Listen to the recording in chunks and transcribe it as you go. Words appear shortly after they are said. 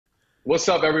What's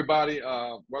up, everybody?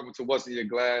 Welcome to What's in Your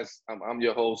Glass. I'm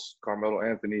your host, Carmelo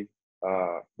Anthony.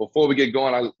 Before we get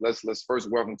going, let's first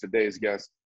welcome today's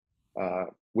guest.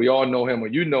 We all know him, or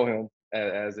you know him,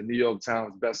 as the New York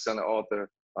Times best-selling author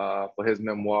for his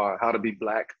memoir, How to Be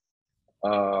Black,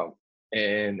 uh,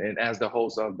 and as the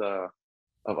host of the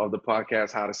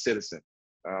podcast, How to Citizen,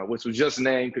 which was just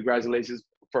named. Congratulations,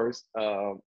 first.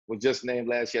 Was just named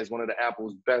last year as one of the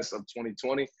Apple's best of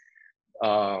 2020.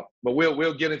 But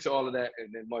we'll get into all of that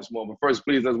and much more. But first,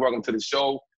 please let's welcome to the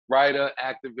show, writer,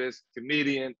 activist,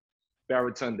 comedian,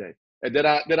 Baratunde. And did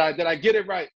I get it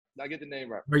right? Did I get the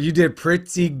name right? But you did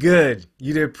pretty good.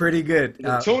 You did pretty good. Is it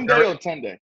Tunde or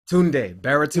Tunde? Tunde,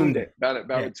 Baratunde. Tunde. Yeah.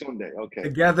 Baratunde. Okay.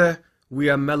 Together, we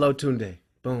are Melo Tunde.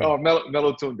 Boom. Oh,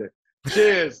 Melo Tunde.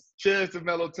 Cheers. Cheers to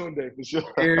Melo Tunde for sure.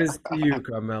 Cheers to you,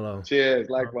 Carmelo. Cheers.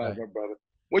 Likewise, Okay. my brother.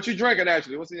 What you drinking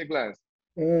actually? What's in your glass?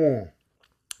 Mm.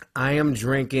 I am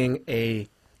drinking a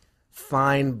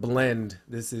fine blend.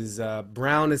 This is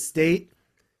Brown Estate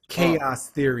Chaos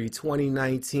Theory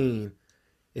 2019.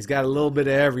 It's got a little bit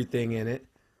of everything in it,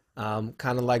 kind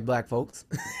of like black folks.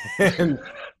 and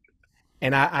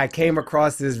and I came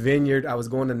across this vineyard. I was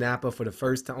going to Napa for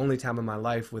the only time in my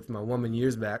life with my woman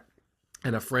years back,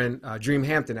 and a friend, Dream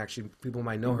Hampton, actually, people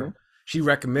might know her. She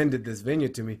recommended this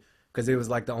vineyard to me because it was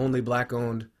like the only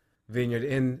black-owned vineyard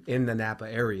in the Napa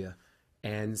area.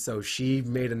 And so she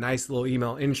made a nice little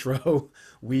email intro.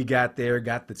 We got there,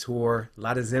 got the tour, a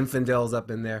lot of Zinfandels up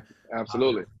in there.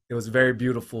 Absolutely. It was very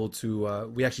beautiful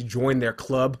we actually joined their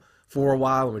club for a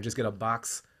while and we just get a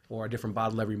box or a different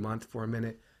bottle every month for a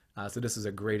minute. So this is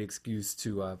a great excuse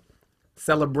to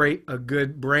celebrate a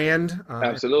good brand.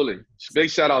 Absolutely. Big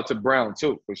shout out to Brown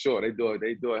too, for sure. They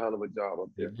do a hell of a job up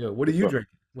there. Yeah. What are you drinking?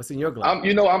 What's in your glass?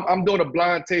 I'm doing a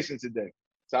blind tasting today,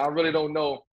 so I really don't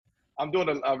know. I'm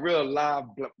doing a real live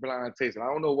blind tasting. I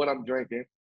don't know what I'm drinking.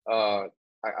 I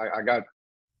got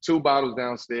 2 bottles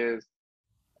downstairs.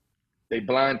 They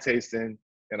blind tasting,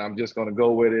 and I'm just gonna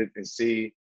go with it and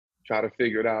see, try to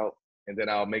figure it out, and then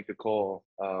I'll make the call.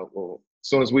 Well, as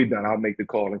soon as we're done, I'll make the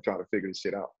call and try to figure this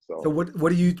shit out. So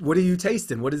what are you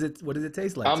tasting? What does it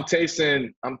taste like? I'm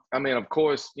tasting. Of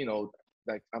course,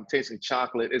 like I'm tasting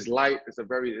chocolate. It's light. It's a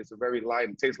very light.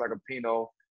 It tastes like a Pinot.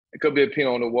 It could be a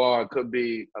Pinot Noir. It could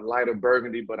be a lighter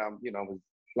Burgundy, but a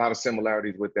lot of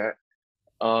similarities with that.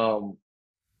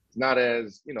 Not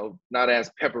as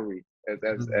peppery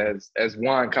as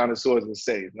wine connoisseurs would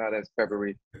say. It's not as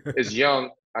peppery. It's young.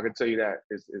 I can tell you that.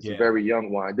 It's a very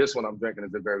young wine. This one I'm drinking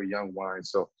is a very young wine.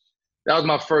 So that was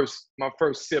my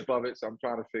first sip of it. So I'm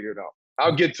trying to figure it out.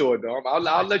 I'll get to it though.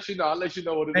 I'll let you know. I'll let you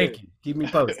know what it is. Thank you. Keep me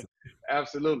posted.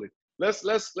 Absolutely. Let's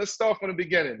start from the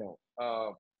beginning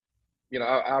though.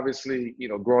 Obviously,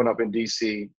 growing up in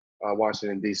DC,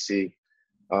 Washington D.C.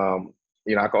 I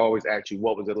could always ask you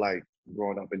what was it like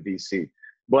growing up in DC.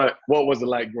 But what was it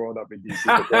like growing up in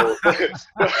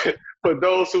DC? For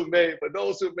those who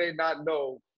may not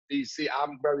know DC,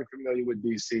 I'm very familiar with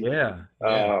DC. Yeah.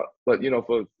 But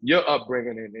for your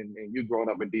upbringing and you growing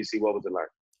up in DC, what was it like?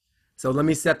 So let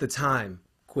me set the time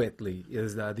quickly.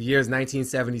 The year is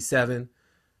 1977.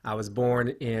 I was born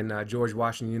in George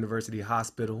Washington University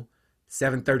Hospital,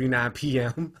 7:39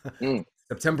 p.m.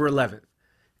 September 11th.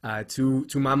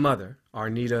 To my mother,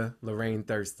 Arnita Lorraine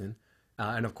Thurston,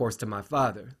 and of course to my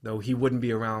father, though he wouldn't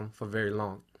be around for very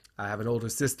long. I have an older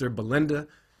sister, Belinda.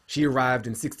 She arrived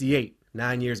in 68,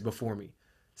 9 years before me.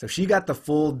 So she got the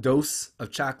full dose of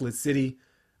Chocolate City,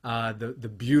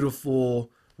 the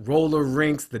beautiful roller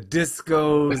rinks, the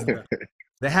discos,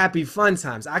 the happy fun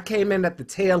times. I came in at the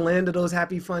tail end of those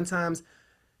happy fun times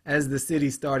as the city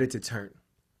started to turn.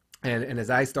 And as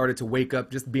I started to wake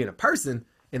up just being a person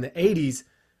in the 80s,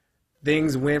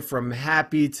 things went from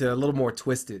happy to a little more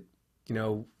twisted,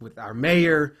 with our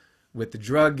mayor, with the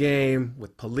drug game,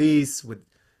 with police,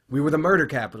 we were the murder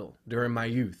capital during my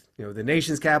youth, the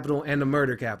nation's capital and the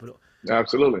murder capital.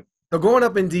 Absolutely. So growing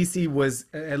up in DC was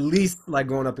at least like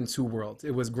growing up in two worlds.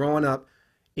 It was growing up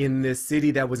in this city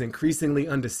that was increasingly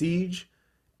under siege,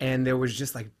 and there was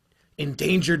just like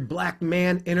endangered black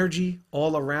man energy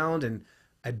all around, and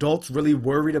adults really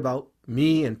worried about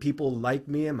me and people like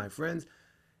me and my friends.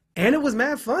 And it was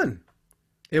mad fun.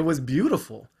 It was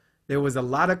beautiful. There was a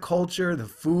lot of culture. The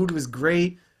food was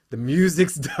great. The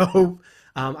music's dope.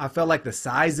 I felt like the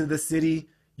size of the city,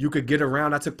 you could get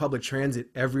around. I took public transit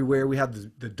everywhere. We have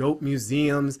the dope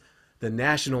museums, the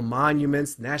national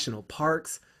monuments, national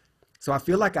parks. So I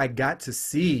feel like I got to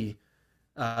see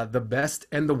the best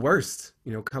and the worst,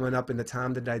 coming up in the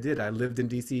time that I did. I lived in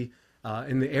DC,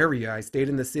 in the area. I stayed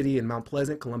in the city in Mount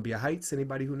Pleasant, Columbia Heights,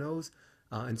 anybody who knows,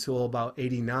 until about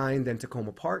 89, then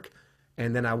Tacoma Park.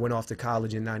 And then I went off to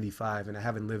college in 95, and I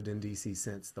haven't lived in DC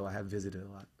since, though I have visited a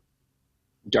lot.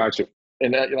 Gotcha.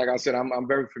 And that, like I said, I'm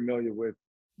very familiar with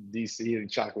DC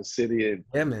and Chocolate City, and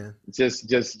Yeah, man. just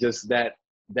that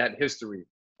history.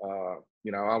 I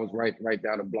was right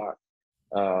down the block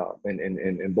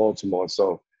in Baltimore.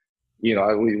 So, we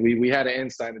had an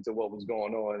insight into what was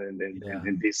going on Yeah.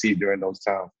 in DC during those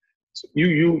times. So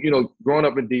growing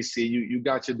up in DC, you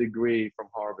got your degree from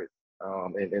Harvard.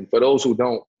 And for those who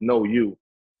don't know you,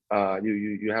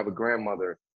 you have a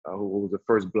grandmother who was the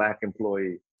first Black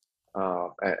employee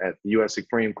at the U.S.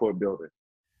 Supreme Court building.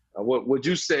 What would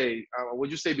you say?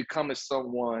 Would you say becoming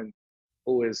someone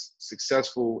who is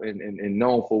successful and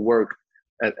known for work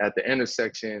at the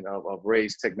intersection of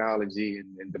race, technology,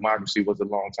 and democracy was a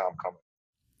long time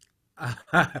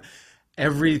coming?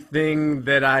 Everything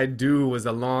that I do was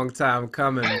a long time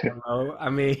coming, Melo. I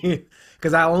mean,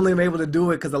 because I only am able to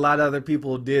do it because a lot of other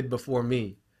people did before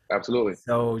me. Absolutely.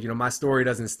 So, my story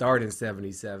doesn't start in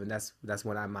 77. That's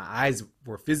when my eyes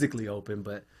were physically open,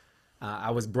 but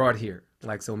I was brought here,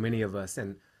 like so many of us.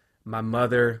 And my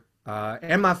mother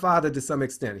and my father, to some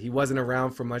extent, he wasn't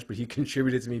around for much, but he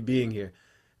contributed to me being here.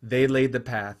 They laid the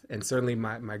path, and certainly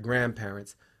my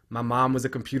grandparents. My mom was a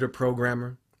computer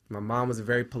programmer. My mom was a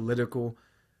very political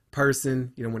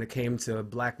person, when it came to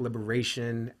Black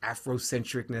liberation,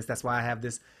 Afrocentricness. That's why I have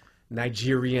this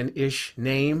Nigerian-ish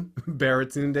name,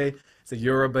 Baratunde. It's a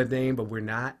Yoruba name, but we're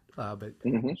not. But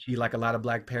she, like a lot of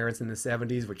Black parents in the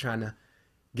 70s, were trying to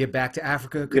get back to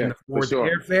Africa, couldn't afford the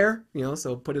airfare,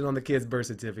 so put it on the kid's birth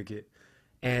certificate.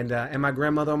 And my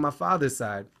grandmother on my father's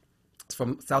side is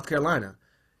from South Carolina,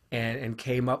 and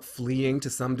came up fleeing to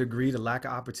some degree, the lack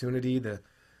of opportunity,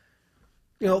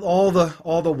 all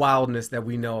the wildness that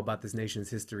we know about this nation's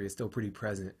history is still pretty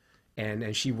present.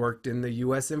 And she worked in the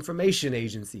U.S. Information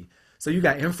Agency. So you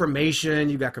got information,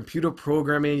 you got computer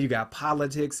programming, you got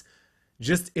politics,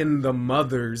 just in the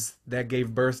mothers that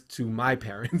gave birth to my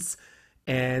parents.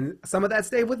 And some of that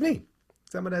stayed with me.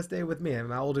 And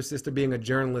my older sister being a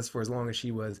journalist for as long as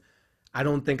she was, I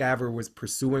don't think I ever was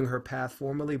pursuing her path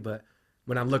formally, but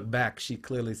when I look back, she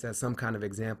clearly set some kind of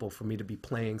example for me to be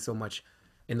playing so much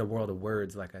in the world of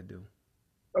words like I do.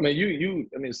 I mean,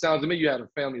 it sounds to me you had a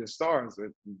family of stars,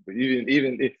 but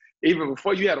even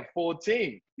before you had a full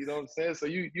team, you know what I'm saying? So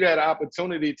you had an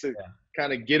opportunity to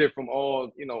kind of get it from all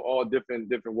different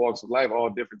walks of life, all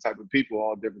different type of people,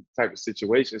 all different type of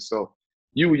situations. So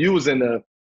you was in a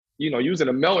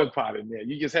melting pot in there.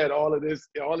 You just had all of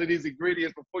these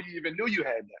ingredients before you even knew you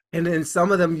had that. And then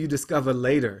some of them you discover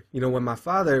later. When my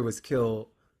father was killed,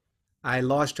 I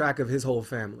lost track of his whole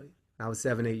family. I was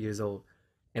 7, 8 years old.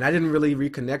 And I didn't really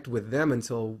reconnect with them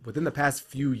until within the past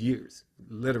few years,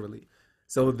 literally.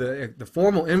 So the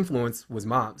formal influence was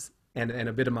mom's and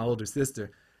a bit of my older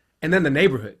sister. And then the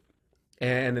neighborhood.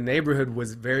 And the neighborhood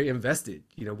was very invested.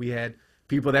 We had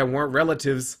people that weren't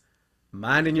relatives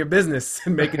minding your business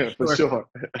and making sure. For sure.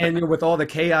 And with all the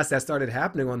chaos that started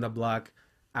happening on the block,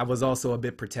 I was also a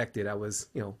bit protected. I was,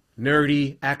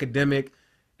 nerdy, academic,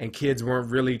 and kids weren't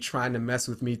really trying to mess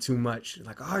with me too much.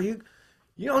 Like, oh, you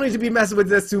don't need to be messing with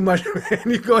this too much.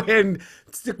 You go ahead and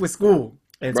stick with school.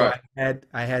 And so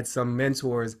I had some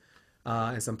mentors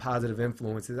and some positive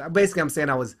influences. Basically, I'm saying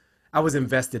I was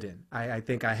invested in. I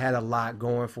think I had a lot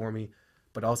going for me,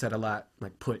 but also had a lot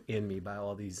like put in me by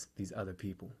all these other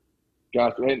people.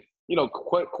 Gotcha. And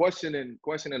questioning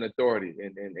authority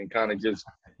and kind of just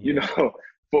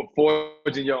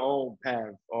forging your own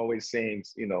path always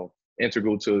seems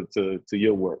integral to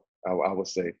your work. I would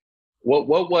say. What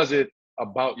was it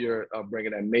about your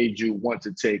upbringing that made you want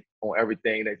to take on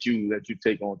everything that you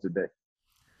take on today?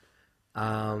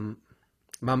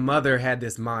 My mother had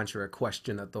this mantra,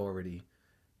 question authority,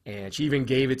 and she even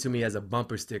gave it to me as a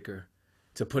bumper sticker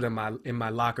to put in my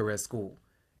locker at school.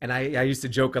 And I used to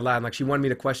joke a lot, like she wanted me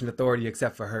to question authority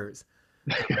except for hers,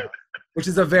 which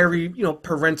is a very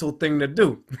parental thing to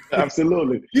do.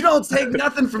 Absolutely. You don't take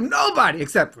nothing from nobody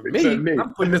except for me.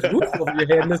 I'm putting this roof over your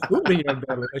head and this food in your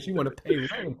belly unless you want to pay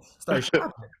rent, start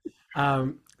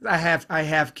shopping. I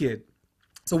have kid.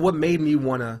 So what made me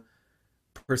want to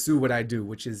pursue what I do,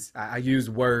 which is I use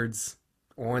words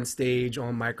on stage,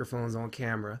 on microphones, on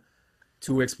camera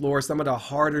to explore some of the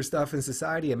harder stuff in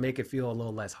society and make it feel a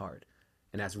little less hard.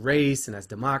 And that's race, and that's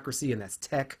democracy, and that's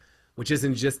tech, which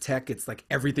isn't just tech. It's like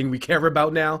everything we care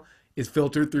about now is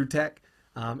filtered through tech,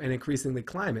 and increasingly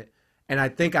climate. And I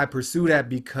think I pursue that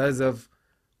because of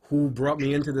who brought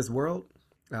me into this world.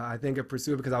 I think I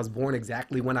pursued it because I was born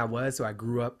exactly when I was. So I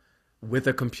grew up with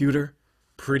a computer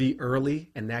pretty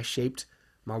early, and that shaped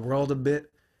my world a bit.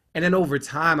 And then over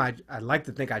time, I like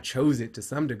to think I chose it to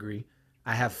some degree.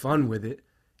 I have fun with it.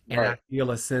 And Right. I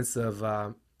feel a sense of,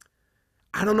 I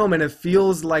don't know, man, it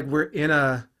feels like we're in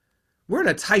a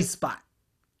tight spot.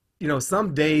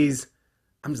 Some days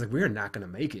I'm just like, we're not going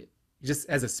to make it just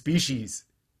as a species,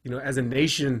 as a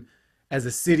nation, as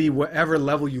a city, whatever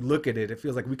level you look at it, it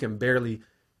feels like we can barely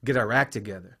get our act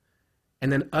together.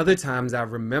 And then other times I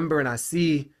remember and I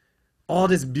see all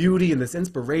this beauty and this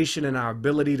inspiration and our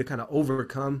ability to kind of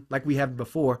overcome like we have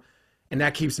before. And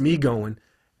that keeps me going.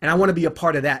 And I want to be a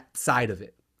part of that side of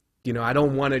it. I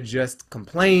don't want to just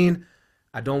complain.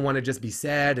 I don't want to just be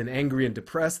sad and angry and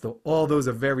depressed, though all those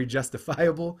are very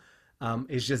justifiable.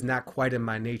 It's just not quite in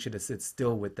my nature to sit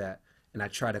still with that. And I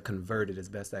try to convert it as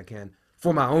best I can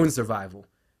for my own survival.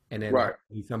 And then Right.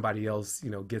 hopefully somebody else,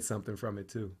 gets something from it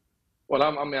too. Well,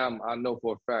 I know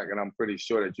for a fact, and I'm pretty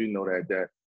sure that you know that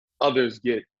others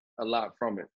get a lot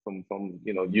from it, from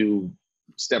you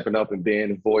stepping up and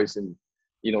being a voice and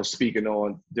speaking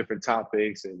on different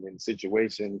topics and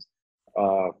situations.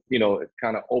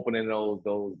 Kind of opening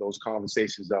those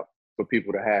conversations up for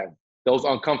people to have those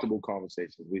uncomfortable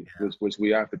conversations, which we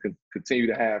have to continue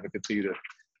to have and continue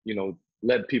to,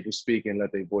 let people speak and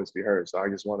let their voice be heard. So I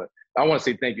want to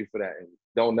say thank you for that, and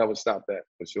don't never stop that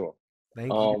for sure.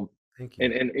 Thank you. Um, Thank you.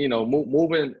 and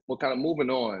moving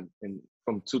on and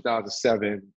from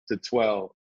 2007 to 12,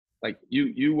 like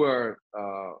you were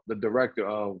the director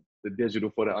of the digital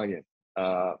for the Onion.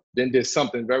 Then did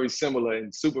something very similar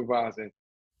in supervising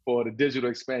for the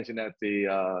digital expansion at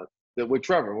with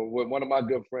Trevor, with one of my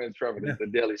good friends, Trevor, Yeah. the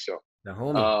Daily Show. The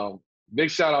homie.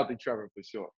 Big shout out to Trevor for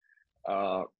sure.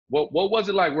 What was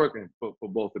it like working for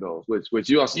both of those? Which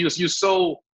you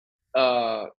so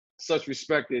such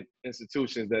respected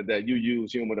institutions that you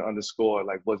use humor to underscore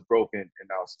like what's broken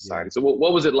in our society. Yeah. So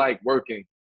what was it like working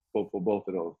for both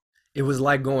of those? It was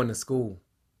like going to school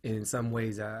in some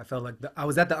ways. I felt like I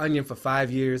was at the Onion for 5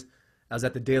 years. I was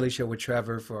at the Daily Show with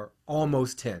Trevor for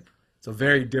almost 10. So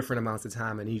very different amounts of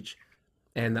time in each.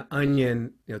 And the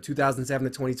Onion, 2007 to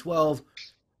 2012,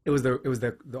 it was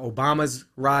the Obama's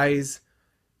rise.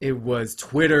 It was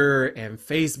Twitter and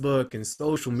Facebook and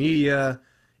social media.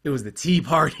 It was the Tea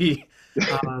Party.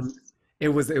 It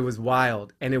was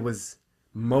wild, and it was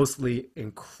mostly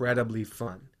incredibly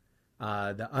fun.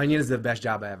 The Onion is the best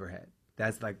job I ever had.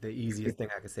 That's like the easiest thing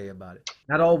I could say about it.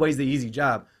 Not always the easy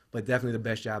job, but definitely the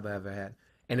best job I ever had.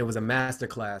 And it was a master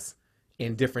class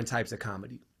in different types of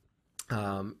comedy,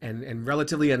 and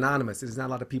relatively anonymous. There's not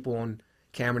a lot of people on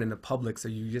camera in the public, so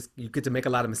you get to make a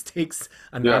lot of mistakes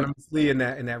anonymously in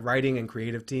that writing and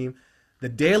creative team. The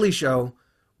Daily Show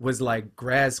was like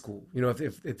grad school.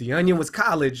 If the Onion was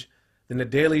college, then the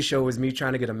Daily Show was me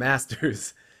trying to get a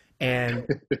master's, and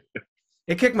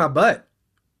it kicked my butt.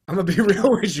 I'm gonna be real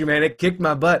with you, man. It kicked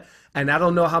my butt, and I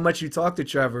don't know how much you talked to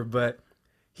Trevor, but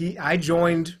I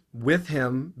joined with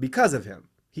him because of him.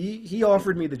 He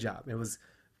offered me the job. It was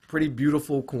a pretty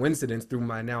beautiful coincidence through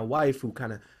my now wife, who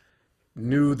kind of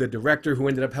knew the director who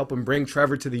ended up helping bring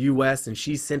Trevor to the U.S., and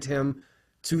she sent him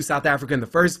to South Africa in the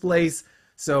first place.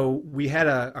 So we had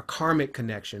a karmic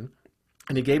connection,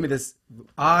 and he gave me this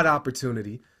odd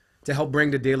opportunity to help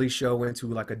bring the Daily Show into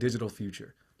like a digital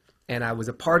future. And I was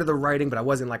a part of the writing, but I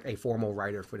wasn't like a formal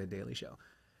writer for the Daily Show.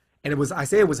 And I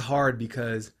say it was hard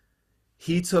because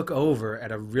he took over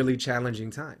at a really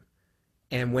challenging time.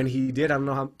 And when he did, I don't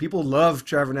know how people love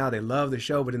Trevor now, they love the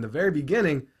show, but in the very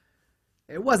beginning,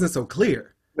 it wasn't so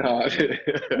clear. No,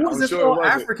 Who was this little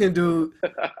African dude,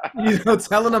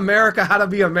 telling America how to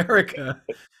be America?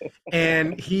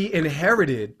 And he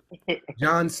inherited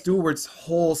Jon Stewart's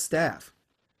whole staff.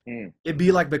 It'd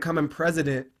be like becoming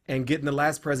president and getting the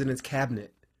last president's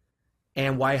cabinet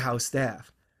and White House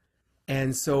staff.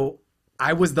 And so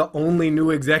I was the only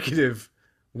new executive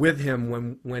with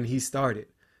him when he started.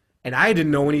 And I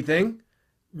didn't know anything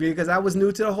because I was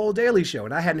new to the whole Daily Show.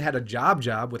 And I hadn't had a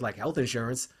job with like health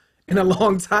insurance in a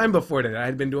long time before that. I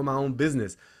had been doing my own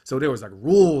business. So there was like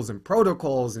rules and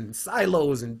protocols and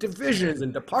silos and divisions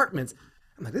and departments.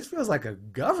 I'm like, this feels like a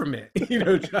government,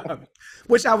 job,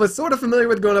 which I was sort of familiar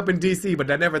with growing up in DC, but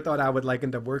I never thought I would like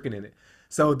end up working in it.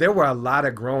 So there were a lot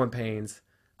of growing pains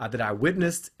that I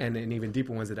witnessed and even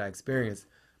deeper ones that I experienced,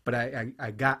 but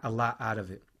I got a lot out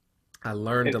of it. I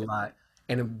learned a lot,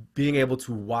 and being able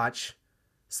to watch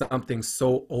something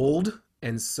so old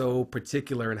and so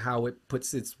particular in how it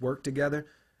puts its work together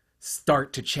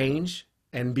start to change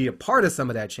and be a part of some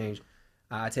of that change,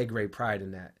 I take great pride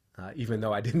in that. Even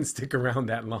though I didn't stick around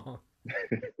that long.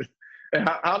 And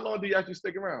how long do you actually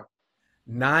stick around?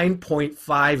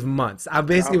 9.5 months. I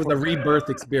basically was a rebirth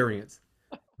experience.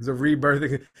 It was a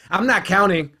rebirth. I'm not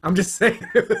counting. I'm just saying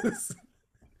it was.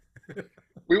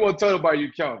 We won't tell nobody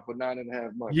you count for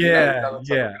 9.5 months. Yeah, We're not gonna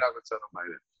tell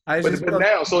nobody that. I But just felt,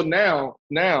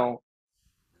 now,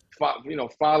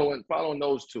 following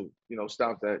those two,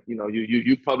 stop that.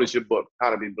 You publish your book, How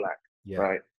to Be Black, yeah.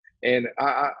 right? And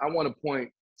I want to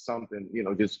point something,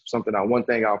 just something out, one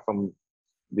thing out from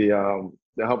the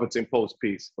Huffington Post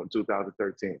piece from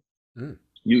 2013. Mm.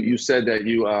 You said that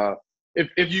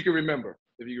if you can remember,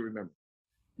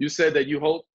 you said that you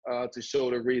hope to show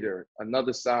the reader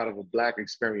another side of a Black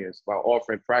experience by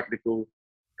offering practical,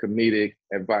 comedic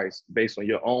advice based on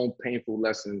your own painful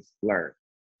lessons learned.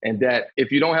 And that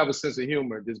if you don't have a sense of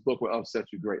humor, this book will upset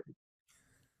you greatly.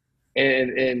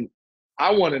 And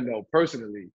I want to know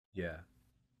personally, Yeah.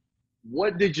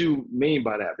 what did you mean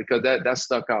by that? Because that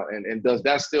stuck out. And does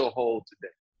that still hold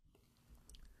today?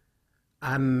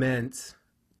 I meant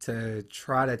to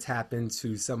try to tap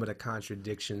into some of the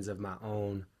contradictions of my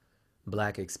own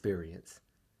Black experience.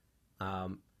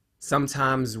 Um,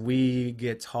 Sometimes we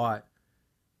get taught,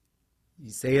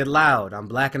 you say it loud, I'm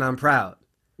Black and I'm proud.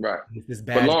 Right. It's this For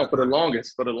badge. long, for the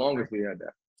longest, we had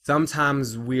that.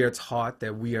 Sometimes we are taught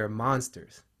that we are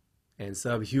monsters and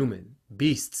subhuman,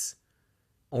 beasts,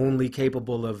 only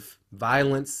capable of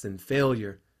violence and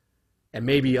failure. And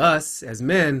maybe us as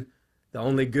men, the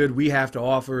only good we have to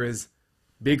offer is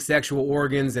big sexual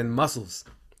organs and muscles.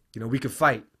 We can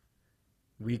fight.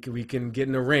 We can get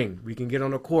in the ring. We can get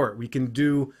on the court. We can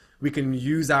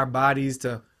use our bodies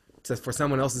to for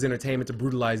someone else's entertainment to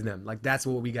brutalize them. Like that's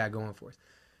what we got going for us.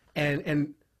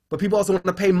 But people also want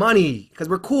to pay money because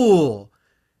we're cool.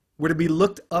 We're to be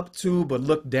looked up to, but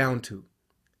looked down to.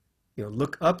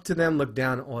 Look up to them, look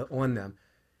down on them.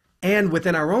 And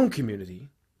within our own community,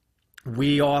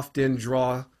 we often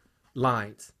draw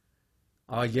lines.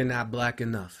 Oh, you're not Black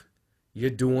enough.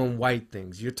 You're doing white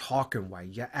things. You're talking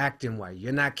white. You're acting white.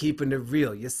 You're not keeping it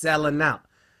real. You're selling out.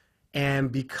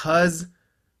 And because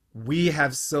we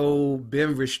have so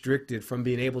been restricted from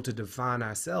being able to define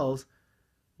ourselves,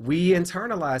 we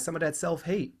internalize some of that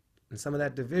self-hate and some of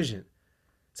that division.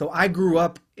 So I grew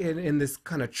up in this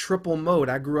kind of triple mode.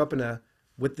 I grew up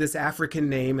with this African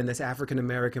name and this African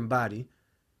American body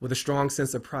with a strong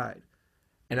sense of pride.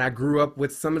 And I grew up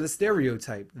with some of the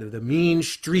stereotype, the mean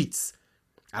streets.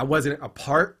 I wasn't a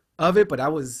part of it, but I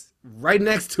was right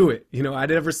next to it. I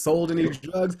never sold any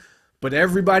drugs, but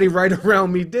everybody right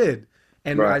around me did.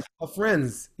 And Right. I saw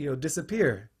friends,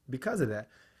 disappear because of that.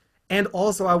 And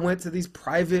also I went to these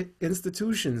private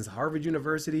institutions, Harvard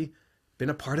University, been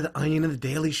a part of The Onion and The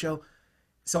Daily Show.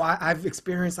 So I've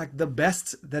experienced like the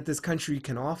best that this country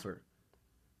can offer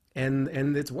and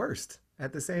its worst.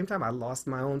 At the same time, I lost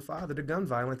my own father to gun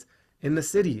violence in the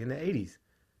city in the 80s.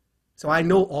 So I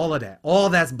know all of that. All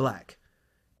that's Black.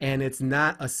 And it's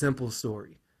not a simple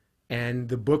story. And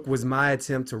the book was my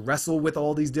attempt to wrestle with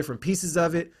all these different pieces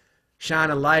of it, shine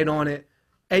a light on it,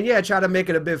 and try to make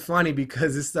it a bit funny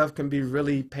because this stuff can be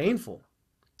really painful.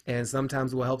 And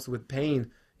sometimes what helps with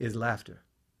pain is laughter.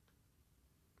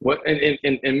 Well,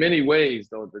 in many ways,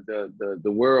 though,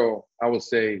 the world, I would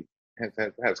say,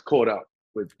 has caught up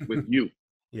with you.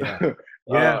 Yeah.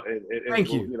 Yeah.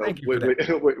 Thank you. Thank you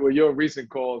with your recent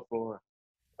calls for,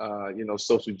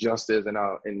 social justice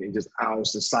and just our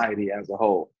society as a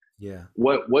whole. Yeah.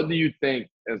 What do you think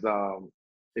is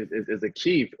a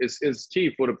key? Is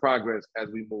key for the progress as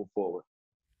we move forward?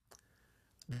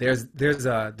 There's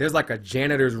like a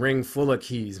janitor's ring full of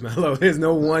keys, Melo. There's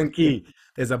no one key.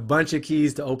 There's a bunch of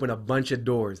keys to open a bunch of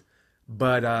doors.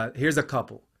 But here's a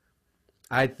couple.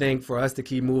 I think for us to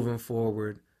keep moving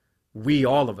forward,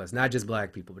 all of us, not just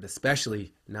Black people, but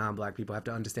especially non-Black people, have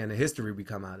to understand the history we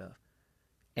come out of.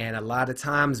 And a lot of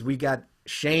times we got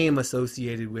shame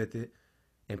associated with it,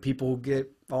 and people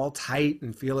get all tight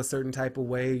and feel a certain type of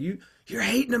way. You're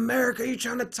hating America. You're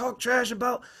trying to talk trash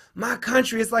about my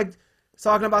country. It's like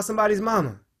talking about somebody's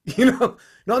mama. No,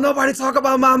 nobody talk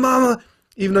about my mama,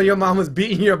 even though your mama's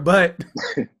beating your butt.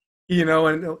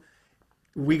 And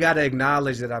we got to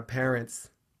acknowledge that our parents,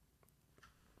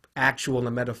 actual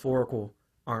and metaphorical,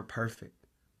 aren't perfect,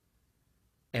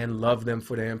 and love them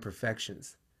for their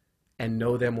imperfections and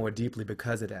know them more deeply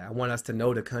because of that. I want us to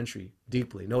know the country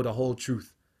deeply, know the whole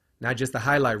truth, not just the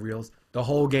highlight reels, the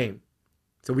whole game,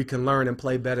 so we can learn and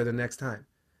play better the next time.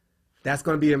 That's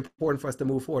going to be important for us to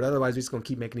move forward. Otherwise, we're just going to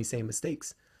keep making these same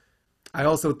mistakes. I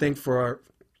also think for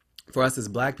us as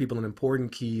Black people, an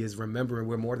important key is remembering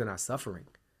we're more than our suffering.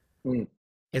 Mm.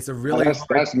 It's a really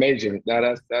that's major.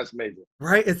 That's major.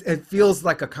 Right? It feels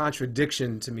like a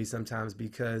contradiction to me sometimes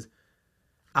because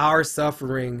our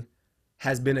suffering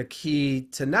has been a key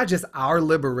to not just our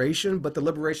liberation, but the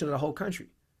liberation of the whole country.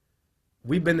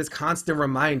 We've been this constant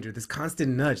reminder, this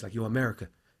constant nudge, like, yo, America,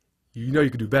 you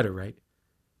can do better, right?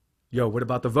 Yo, what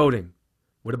about the voting?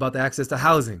 What about the access to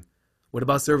housing? What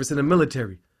about service in the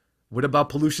military? What about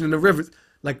pollution in the rivers?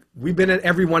 Like, we've been at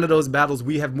every one of those battles.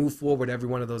 We have moved forward every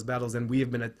one of those battles, and we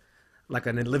have been like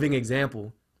a living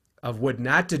example of what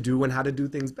not to do and how to do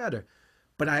things better.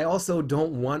 But I also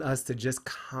don't want us to just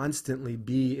constantly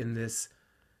be in this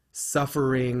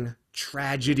suffering,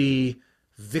 tragedy,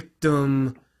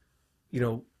 victim,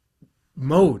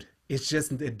 mode. It's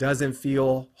just, it doesn't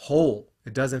feel whole.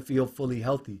 It doesn't feel fully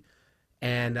healthy.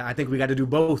 And I think we got to do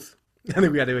both. I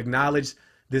think we got to acknowledge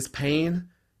this pain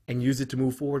and use it to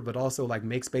move forward, but also like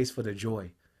make space for the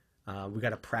joy. We got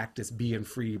to practice being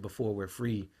free before we're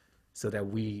free so that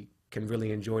we can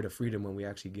really enjoy the freedom when we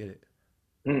actually get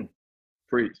it.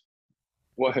 Preach.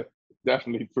 Well,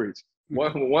 definitely preach.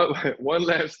 One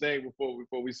last thing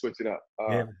before we switch it up.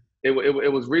 Yeah.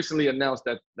 It was recently announced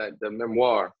that the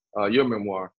memoir, your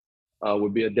memoir,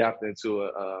 would be adapted into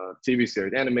a TV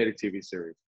series, animated TV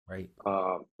series. Right.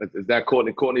 Is that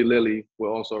Courtney Lilly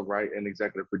will also write and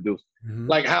executive produce. Mm-hmm.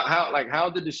 Like how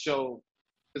did the show?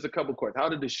 There's a couple questions. How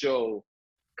did the show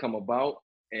come about,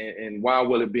 and why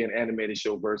will it be an animated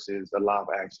show versus a live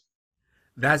action?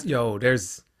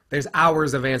 There's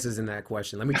hours of answers in that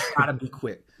question. Let me try to be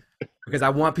quick because I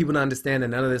want people to understand that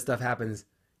none of this stuff happens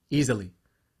easily.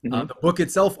 Mm-hmm. The book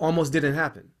itself almost didn't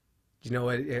happen.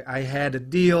 I had a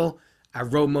deal. I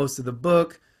wrote most of the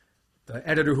book. The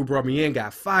editor who brought me in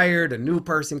got fired. A new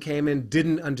person came in,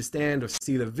 didn't understand or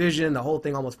see the vision. The whole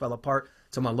thing almost fell apart.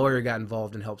 So my lawyer got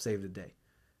involved and helped save the day,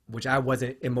 which I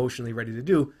wasn't emotionally ready to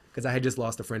do because I had just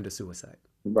lost a friend to suicide.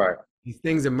 Right. These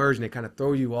things emerge and they kind of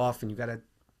throw you off and you got to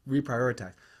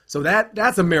reprioritize. So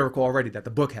that's a miracle already that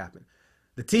the book happened.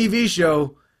 The TV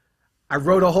show, I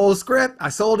wrote a whole script. I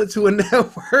sold it to a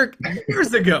network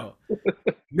years ago.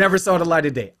 Never saw the light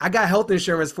of day. I got health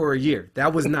insurance for a year.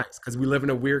 That was nice because we live in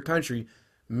a weird country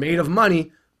made of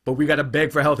money, but we got to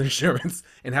beg for health insurance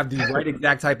and have the right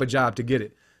exact type of job to get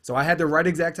it. So I had the right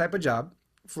exact type of job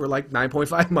for like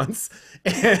 9.5 months.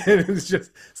 And it was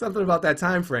just something about that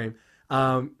time frame.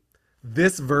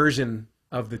 This version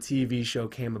of the TV show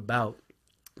came about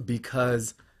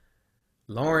because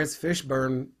Lawrence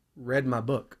Fishburne read my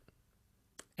book.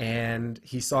 And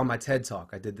he saw my TED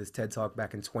Talk. I did this TED Talk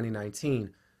back in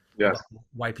 2019. Yes.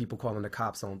 White people calling the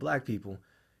cops on black people.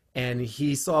 And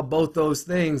he saw both those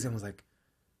things and was like,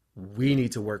 we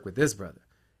need to work with this brother.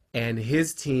 And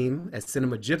his team at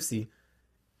Cinema Gypsy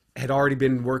had already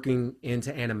been working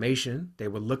into animation. They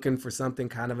were looking for something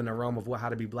kind of in the realm of what How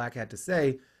to Be Black had to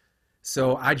say.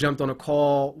 So I jumped on a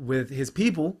call with his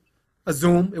people, a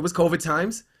Zoom. It was COVID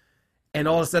times. And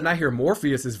all of a sudden I hear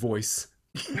Morpheus's voice.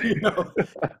 And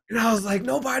I was like,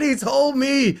 nobody told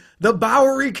me the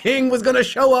Bowery King was gonna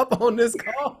show up on this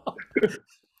call.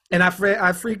 And I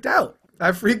freaked out.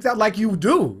 I freaked out like you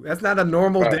do. That's not a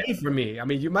normal day for me. I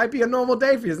mean, you might be a normal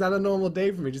day for you. It's not a normal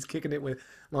day for me, just kicking it with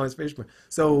Lawrence Fishburne.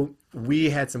 So we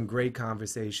had some great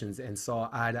conversations and saw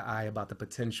eye to eye about the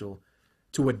potential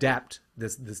to adapt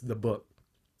the book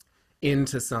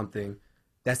into something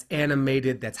that's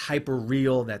animated, that's hyper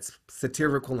real, that's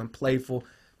satirical and playful.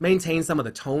 Maintain some of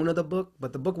the tone of the book,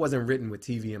 but the book wasn't written with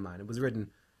TV in mind. It was written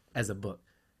as a book.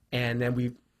 And then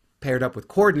we paired up with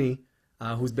Courtney,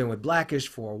 who's been with Blackish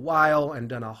for a while and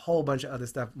done a whole bunch of other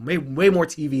stuff, way more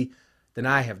TV than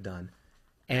I have done.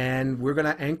 And we're going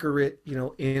to anchor it,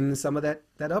 in some of that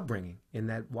upbringing, in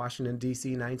that Washington,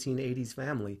 D.C. 1980s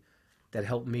family that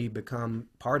helped me become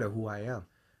part of who I am.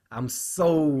 I'm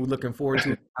so looking forward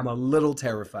to it. I'm a little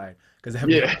terrified because I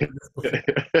haven't done this before.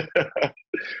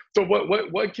 So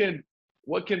what can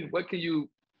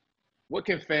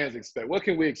fans expect? What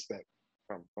can we expect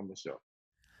from the show?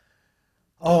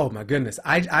 Oh my goodness.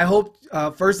 I hope,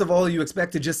 first of all, you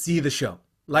expect to just see the show.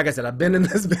 Like I said, I've been in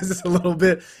this business a little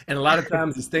bit, and a lot of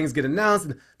times these things get announced,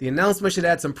 and the announcement should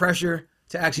add some pressure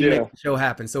to actually make the show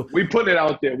happen. So we put it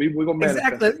out there. We're gonna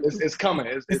manifest. Exactly. It's coming.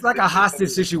 It's like a hostage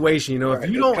situation. If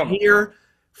you don't hear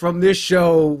from this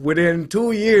show within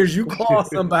 2 years, you call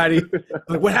somebody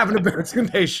like, what happened to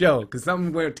Baratunde's show? Because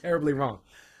something went terribly wrong.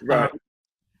 Right.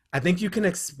 I think you can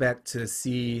expect to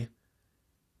see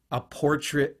a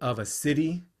portrait of a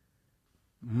city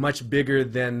much bigger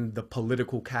than the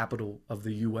political capital of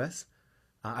the U.S.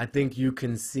 I think you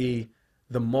can see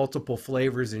the multiple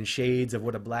flavors and shades of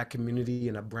what a black community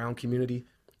and a brown community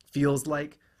feels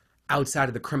like outside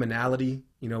of the criminality,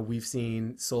 we've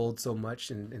seen sold so much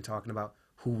in talking about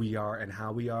who we are and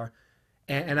how we are.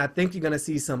 And I think you're going to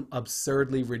see some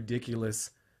absurdly ridiculous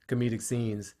comedic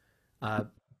scenes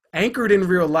anchored in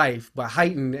real life, but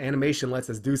heightened animation lets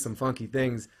us do some funky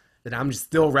things that I'm just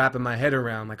still wrapping my head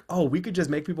around. Like, oh, we could just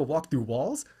make people walk through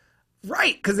walls?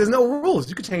 Right, because there's no rules.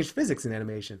 You could change physics in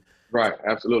animation. Right,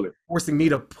 absolutely. Forcing me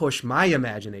to push my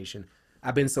imagination.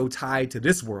 I've been so tied to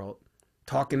this world,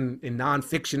 talking in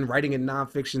nonfiction, writing in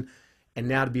nonfiction, and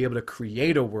now to be able to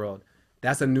create a world,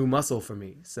 that's a new muscle for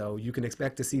me. So you can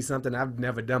expect to see something I've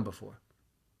never done before.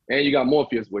 And you got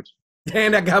Morpheus with you.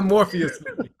 And I got Morpheus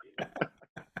with me.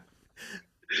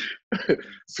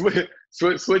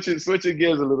 Switching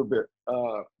gears a little bit.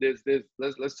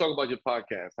 Let's talk about your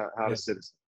podcast, How to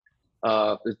Citizen.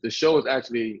 The show is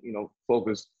actually,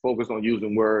 focused on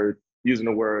using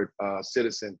the word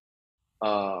citizen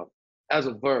as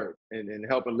a verb and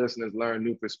helping listeners learn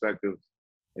new perspectives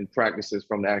and practices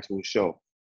from the actual show.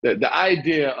 The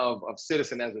idea of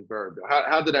citizen as a verb,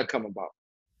 how did that come about?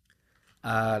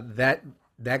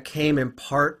 That came in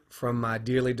part from my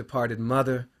dearly departed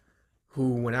mother,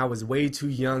 who, when I was way too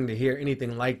young to hear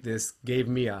anything like this, gave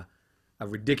me a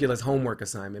ridiculous homework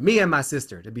assignment. Me and my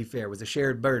sister, to be fair, it was a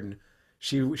shared burden.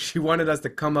 She wanted us to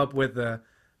come up with the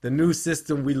new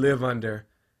system we live under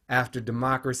after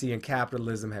democracy and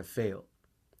capitalism have failed.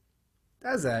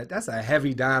 That's a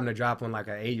heavy dime to drop on like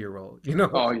an 8-year-old,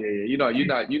 Oh yeah.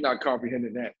 You're not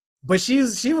comprehending that. But she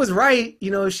was right.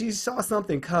 She saw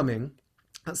something coming.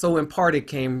 So in part it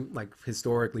came like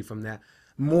historically from that.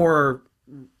 More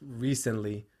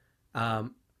recently,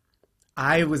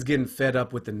 I was getting fed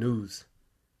up with the news.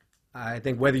 I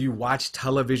think whether you watch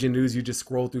television news, you just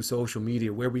scroll through social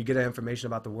media, where we get our information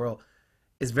about the world,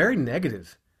 is very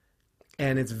negative,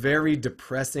 and it's very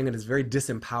depressing, and it's very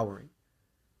disempowering.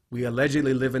 We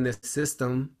allegedly live in this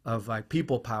system of like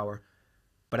people power,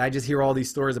 but I just hear all these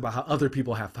stories about how other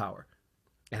people have power,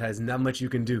 and there's not much you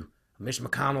can do. Mitch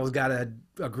McConnell's got to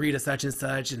agree to such and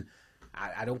such, and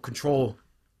I don't control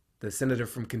the senator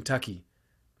from Kentucky,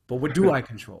 but what do I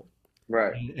control?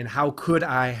 Right. And how could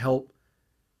I help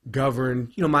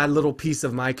govern, my little piece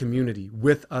of my community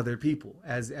with other people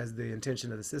as the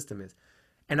intention of the system is.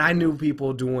 And I knew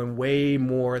people doing way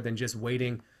more than just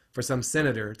waiting for some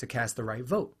senator to cast the right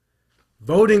vote.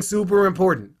 Voting super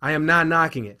important. I am not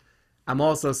knocking it. I'm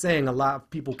also saying a lot of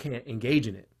people can't engage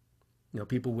in it.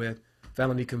 People with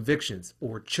felony convictions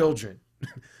or children,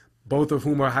 both of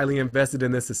whom are highly invested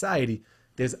in this society.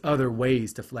 There's other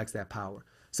ways to flex that power.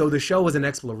 So the show is an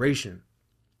exploration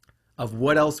of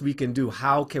what else we can do.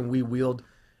 How can we wield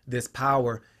this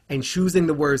power? And choosing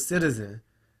the word citizen,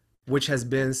 which has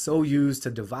been so used to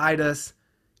divide us,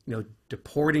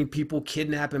 deporting people,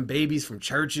 kidnapping babies from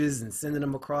churches and sending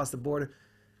them across the border.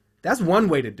 That's one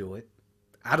way to do it.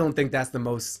 I don't think that's the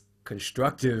most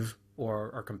constructive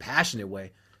or compassionate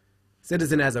way.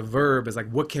 Citizen as a verb is like,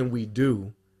 what can we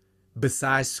do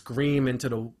besides scream into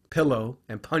the pillow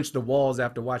and punch the walls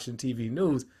after watching TV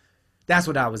news? That's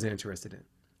what I was interested in.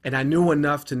 And I knew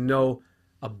enough to know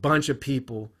a bunch of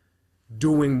people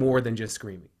doing more than just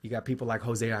screaming. You got people like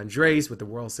Jose Andres with the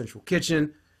World Central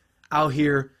Kitchen out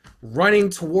here running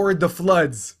toward the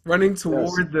floods, running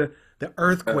toward the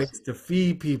earthquakes to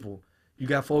feed people. You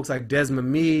got folks like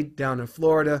Desmond Meade down in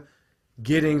Florida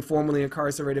getting formerly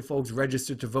incarcerated folks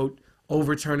registered to vote,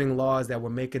 overturning laws that were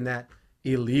making that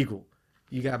illegal.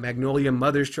 You got Magnolia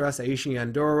Mothers Trust, Aisha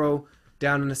Yandoro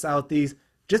down in the Southeast,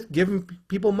 just giving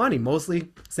people money,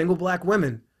 mostly single black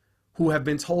women who have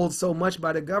been told so much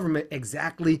by the government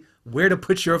exactly where to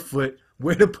put your foot,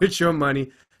 where to put your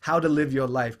money, how to live your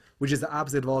life, which is the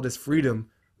opposite of all this freedom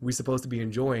we're supposed to be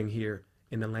enjoying here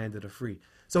in the land of the free.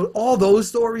 So all those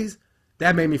stories,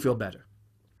 that made me feel better.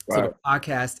 Right. So the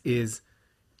podcast is,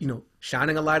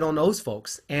 shining a light on those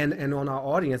folks and on our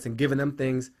audience and giving them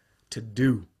things to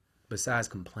do besides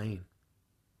complain.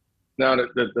 Now,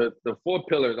 the 4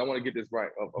 pillars, I want to get this right,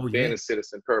 of being a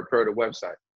citizen per the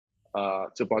website.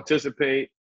 To participate,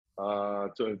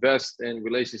 to invest in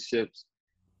relationships,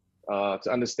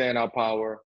 to understand our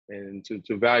power, and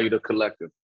to value the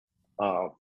collective.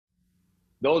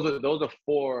 Those are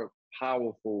 4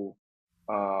 powerful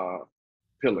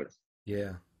pillars.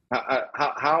 Yeah.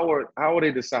 How are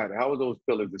they decided? How are those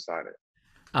pillars decided?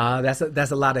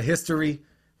 That's a lot of history.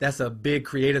 That's a big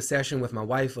creative session with my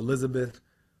wife, Elizabeth.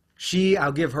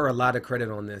 I'll give her a lot of credit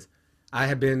on this.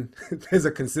 There's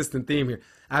a consistent theme here.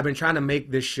 I've been trying to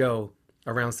make this show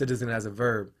around citizen as a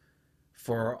verb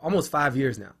for almost 5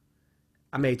 years now.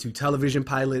 I made 2 television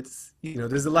pilots.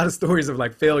 There's a lot of stories of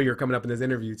like failure coming up in this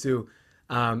interview too.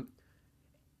 And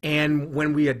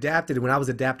when I was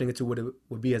adapting it to what it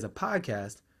would be as a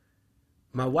podcast,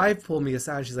 my wife pulled me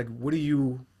aside. She's like, what do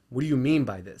you mean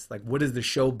by this? Like, what does the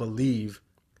show believe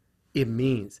it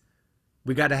means?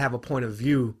 We got to have a point of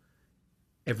view.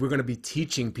 If we're going to be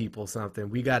teaching people something,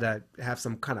 we got to have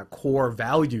some kind of core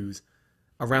values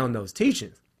around those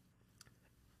teachings.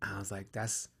 I was like,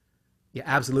 that's You're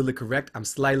absolutely correct. I'm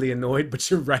slightly annoyed, but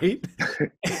you're right.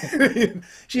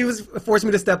 She was forced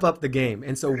me to step up the game.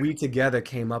 And so we together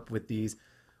came up with these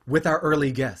with our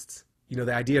early guests. You know,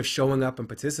 the idea of showing up and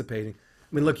participating.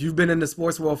 I mean, look, you've been in the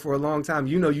sports world for a long time.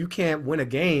 You know, you can't win a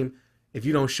game if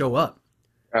you don't show up.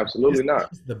 Absolutely not.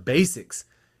 It's the basics.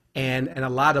 And a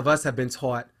lot of us have been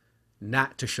taught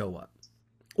not to show up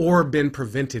or been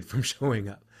prevented from showing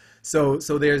up. So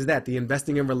there's that, the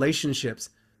investing in relationships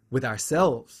with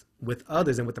ourselves, with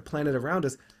others, and with the planet around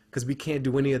us, because we can't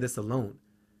do any of this alone.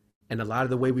 And a lot of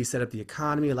the way we set up the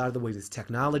economy, a lot of the way this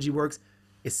technology works,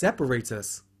 it separates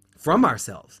us from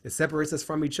ourselves. It separates us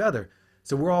from each other.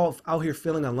 So we're all out here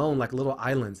feeling alone like little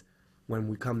islands. When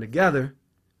we come together,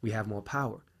 we have more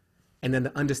power. And then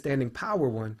the understanding power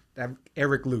one, that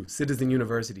Eric Liu, Citizen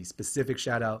University, specific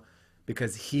shout out,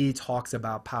 because he talks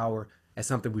about power as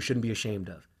something we shouldn't be ashamed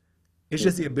of. It's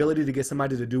just the ability to get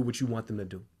somebody to do what you want them to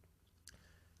do.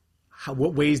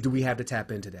 What ways do we have to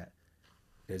tap into that?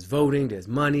 There's voting, there's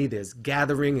money, there's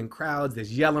gathering in crowds,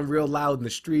 there's yelling real loud in the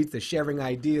streets, there's sharing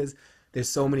ideas. There's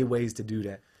so many ways to do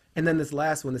that. And then this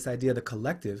last one, this idea of the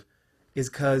collective, is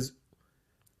because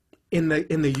in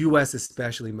the US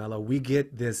especially, Melo, we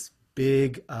get this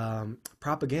big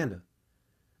propaganda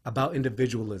about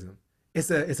individualism. It's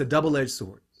a double-edged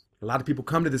sword. A lot of people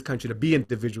come to this country to be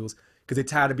individuals because they're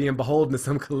tired of being beholden to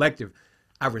some collective.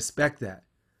 I respect that.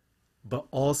 But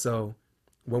also,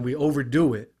 when we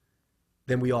overdo it,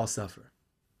 then we all suffer.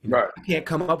 You know, Right. I can't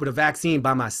come up with a vaccine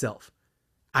by myself.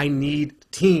 I need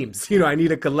teams. You know, I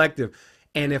need a collective.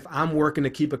 And if I'm working to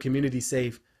keep a community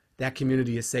safe, that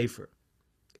community is safer.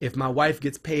 If my wife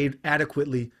gets paid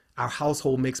adequately, our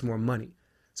household makes more money.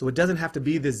 So it doesn't have to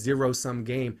be this zero-sum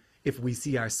game if we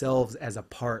see ourselves as a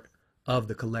part of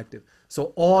the collective.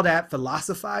 So all that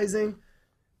philosophizing,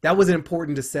 that was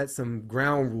important to set some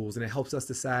ground rules, and it helps us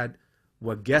decide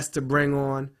what guests to bring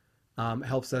on,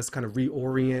 helps us kind of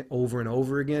reorient over and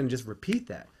over again and just repeat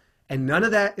that. And none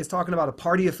of that is talking about a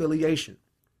party affiliation.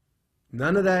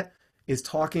 None of that is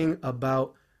talking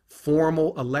about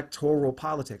formal electoral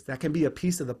politics. That can be a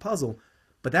piece of the puzzle,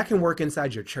 but that can work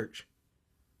inside your church.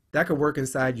 That could work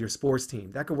inside your sports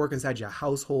team. That could work inside your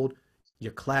household,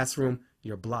 your classroom,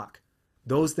 your block.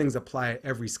 Those things apply at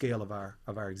every scale of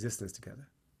our existence together.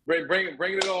 Bringing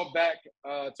it all back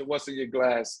to what's in your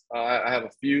glass. I have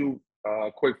a few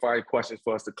quick fire questions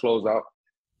for us to close out.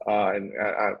 And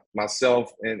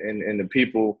myself and the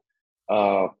people,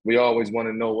 we always want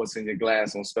to know what's in your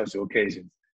glass on special occasions.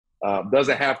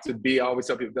 Doesn't have to be, I always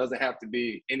tell people, doesn't have to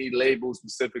be any label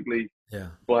specifically. Yeah.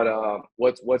 But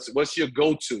what's your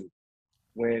go-to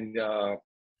when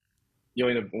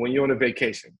when you're on a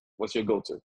vacation? What's your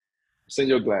go-to? What's in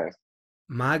your glass?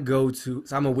 My go-to,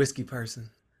 so I'm a whiskey person,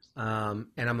 and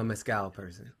I'm a mezcal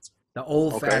person. The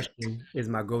old fashioned is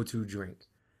my go-to drink.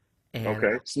 And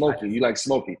Okay, smoky. You like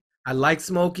smoky? I like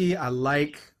smoky. I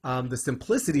like the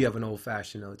simplicity of an old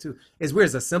fashioned though too. It's weird.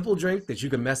 It's a simple drink that you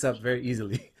can mess up very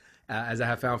easily, as I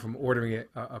have found from ordering it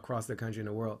across the country and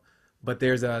the world. But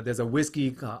there's a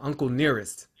whiskey, Uncle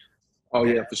Nearest. Oh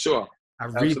yeah, for sure. I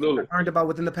Absolutely. learned about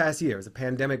within the past year. It was a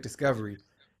pandemic discovery.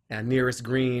 And Nearest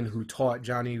Green, who taught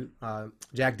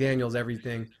Jack Daniels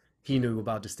everything he knew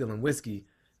about distilling whiskey,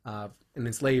 an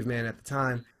enslaved man at the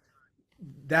time.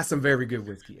 That's some very good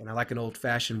whiskey. And I like an old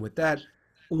fashioned with that.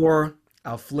 Or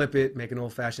I'll flip it, make an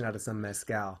old fashioned out of some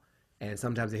mezcal. And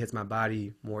sometimes it hits my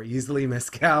body more easily,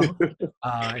 mezcal,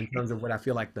 in terms of what I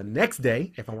feel like the next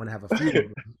day, if I want to have a few of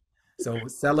them. So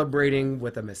celebrating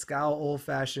with a mezcal old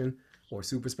fashioned or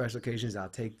super special occasions, I'll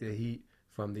take the heat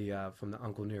from the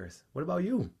Uncle Nearest. What about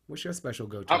you? What's your special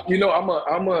go-to?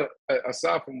 I'm a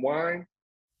aside from wine,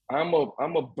 I'm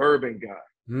a bourbon guy.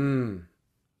 Mm,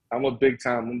 I'm a big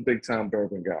time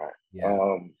bourbon guy.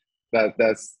 yeah.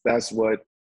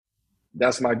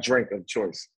 That's my drink of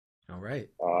choice. All right.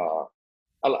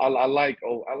 I like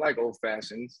old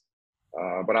fashions,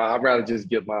 but I'd rather just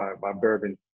get my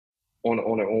bourbon on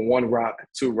one rock,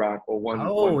 two rock, or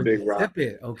one big rock. Sip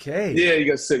it. Okay. Yeah, you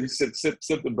got to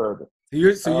sip the bourbon. So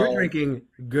you're drinking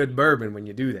good bourbon when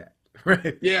you do that,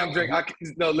 right? Yeah, I'm drinking.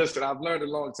 No, listen, I've learned a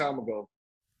long time ago.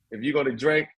 If you're gonna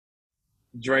drink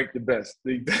the best.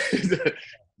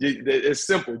 It's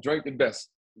simple. Drink the best.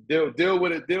 Deal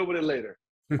with it later.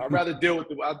 I'd rather deal with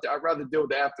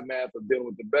the aftermath of dealing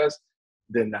with the best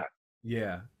than not.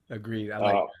 Yeah, agreed.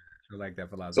 I like that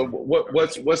philosophy.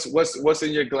 So what's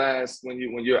in your glass when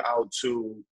you're out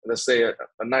to, let's say, a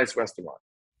nice restaurant?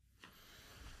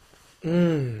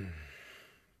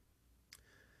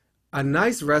 A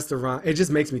nice restaurant, it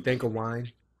just makes me think of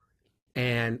wine.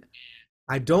 And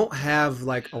I don't have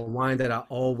like a wine that I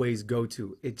always go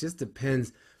to. It just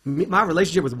depends. My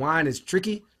relationship with wine is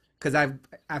tricky because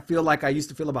I feel like I used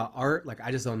to feel about art, like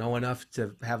I just don't know enough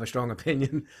to have a strong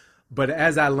opinion. But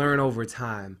as I learn over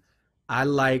time, I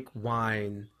like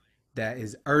wine that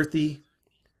is earthy,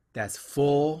 that's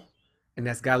full, and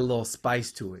that's got a little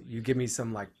spice to it. You give me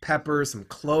some like pepper, some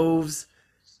cloves,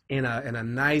 in a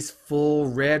nice full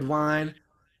red wine.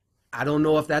 I don't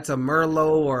know if that's a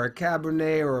Merlot or a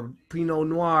Cabernet or a Pinot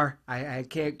Noir. I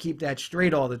can't keep that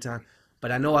straight all the time,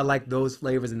 but I know I like those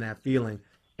flavors and that feeling.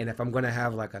 And if I'm gonna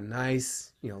have like a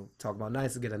nice, talk about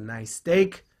nice, get a nice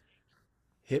steak,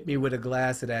 hit me with a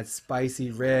glass of that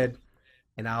spicy red,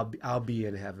 and I'll be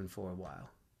in heaven for a while.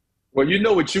 Well, you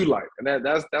know what you like, and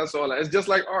that's all. It's just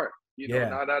like art. Yeah,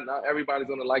 Not everybody's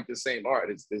gonna like the same art.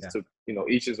 It's yeah. to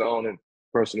each his own and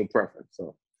personal preference.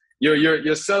 So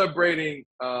you're celebrating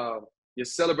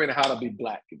how to be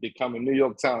black, becoming New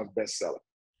York Times bestseller.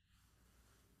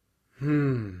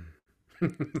 Hmm.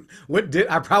 What did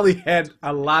I probably had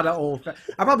a lot of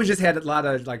I probably just had a lot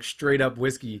of like straight up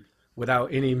whiskey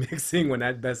without any mixing when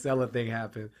that bestseller thing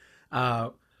happened.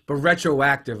 Uh, but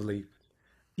retroactively,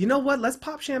 you know what? Let's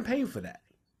pop champagne for that.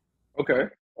 Okay,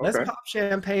 Let's okay, pop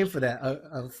champagne for that.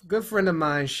 A good friend of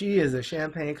mine, she is a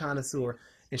champagne connoisseur,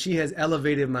 and she has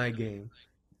elevated my game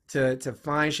to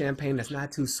find champagne that's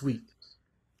not too sweet,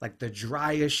 like the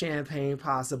driest champagne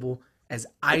possible, as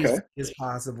okay. icy as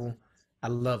possible. I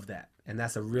love that. And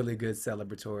that's a really good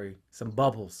celebratory, some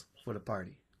bubbles for the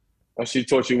party. Oh, she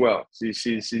taught you well.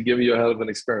 She's giving you a hell of an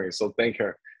experience. So thank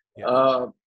her. Yeah.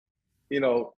 Uh,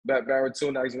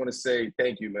 Baratunde, I just want to say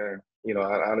thank you, man.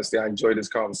 Honestly, I enjoyed this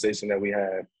conversation that we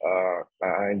had.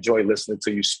 I enjoy listening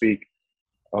to you speak.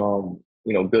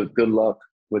 Good luck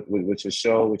with your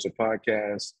show, with your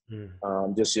podcast,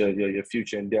 Mm. just your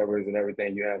future endeavors and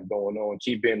everything you have going on.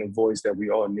 Keep being the voice that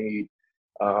we all need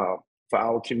for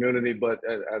our community, but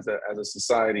as a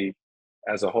society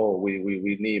as a whole,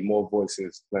 we need more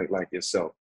voices like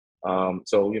yourself.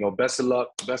 So best of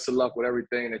luck with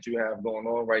everything that you have going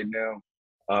on right now.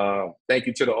 Thank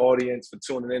you to the audience for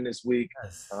tuning in this week.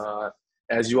 Yes. Uh,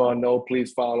 as you all know,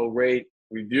 please follow, rate,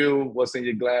 review What's in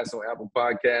Your Glass on Apple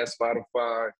Podcasts,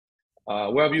 Spotify,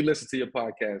 wherever you listen to your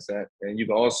podcast at. And you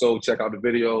can also check out the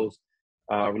videos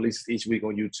released each week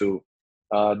on YouTube.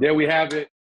 There we have it.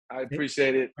 I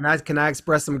appreciate it. Can I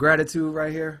express some gratitude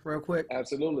right here, real quick?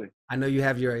 Absolutely. I know you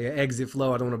have your exit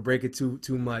flow. I don't want to break it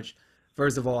too much.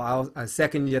 First of all, I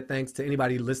second your thanks to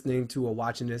anybody listening to or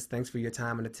watching this. Thanks for your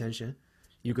time and attention.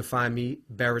 You can find me,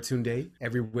 Baratunde,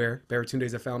 everywhere.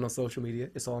 Baratundes are found on social media.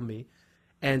 It's all me.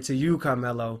 And to you,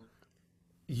 Carmelo,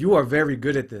 you are very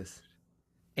good at this.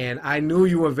 And I knew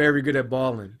you were very good at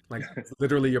balling, like it's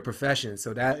literally your profession.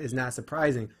 So that is not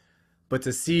surprising. But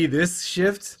to see this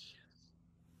shift,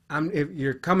 if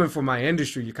you're coming from my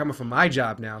industry, you're coming from my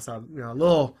job now. So I'm, a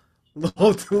little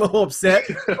upset,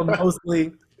 but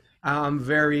mostly I'm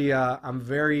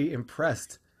very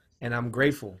impressed and I'm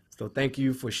grateful. So thank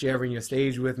you for sharing your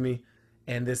stage with me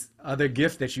and this other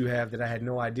gift that you have that I had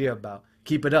no idea about.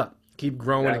 Keep it up. Keep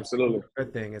growing and keep doing Absolutely. your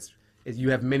thing. You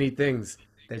have many things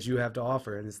that you have to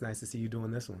offer, and it's nice to see you doing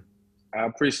this one. I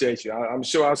appreciate you. I'm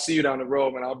sure I'll see you down the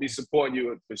road, and I'll be supporting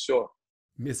you for sure.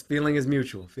 This feeling is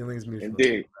mutual. Feeling is mutual.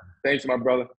 Indeed. Thanks, my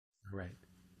brother. All right.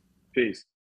 Peace.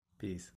 Peace.